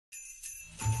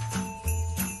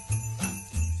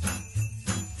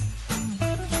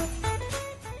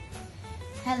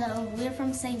Hello, we're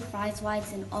from St.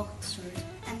 Frideswide in Oxford.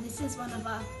 And this is one of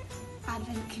our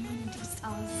Advent community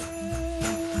stars.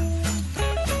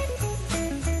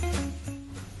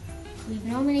 We've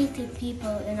nominated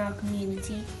people in our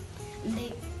community. And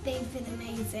they've been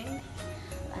amazing.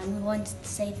 And we wanted to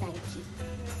say thank you.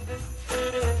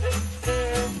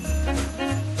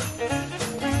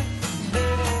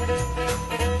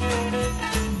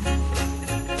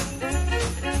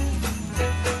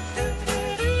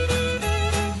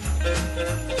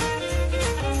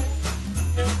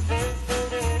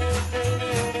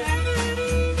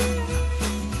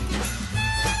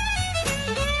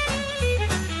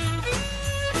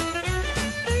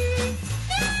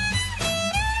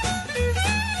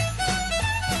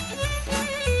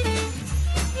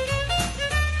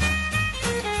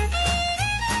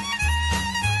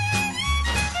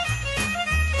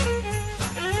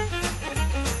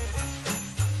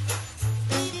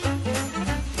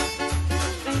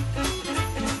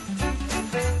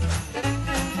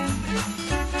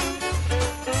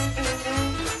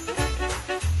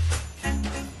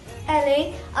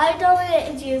 Ellie, I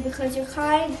nominated you because you're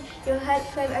kind, you're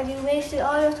helpful and you wasted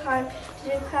all your time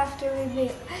to do craft with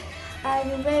me. And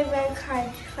you're very, very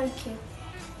kind. Thank you.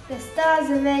 The stars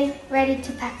are ready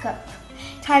to pack up.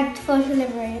 Time for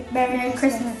delivery. Merry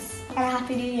Christmas and a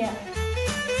Happy New Year.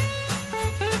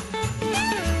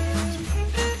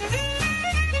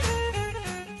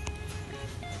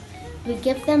 We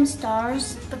give them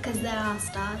stars Because they're our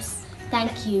stars.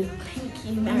 Thank you. Thank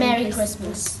you. Merry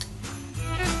Christmas.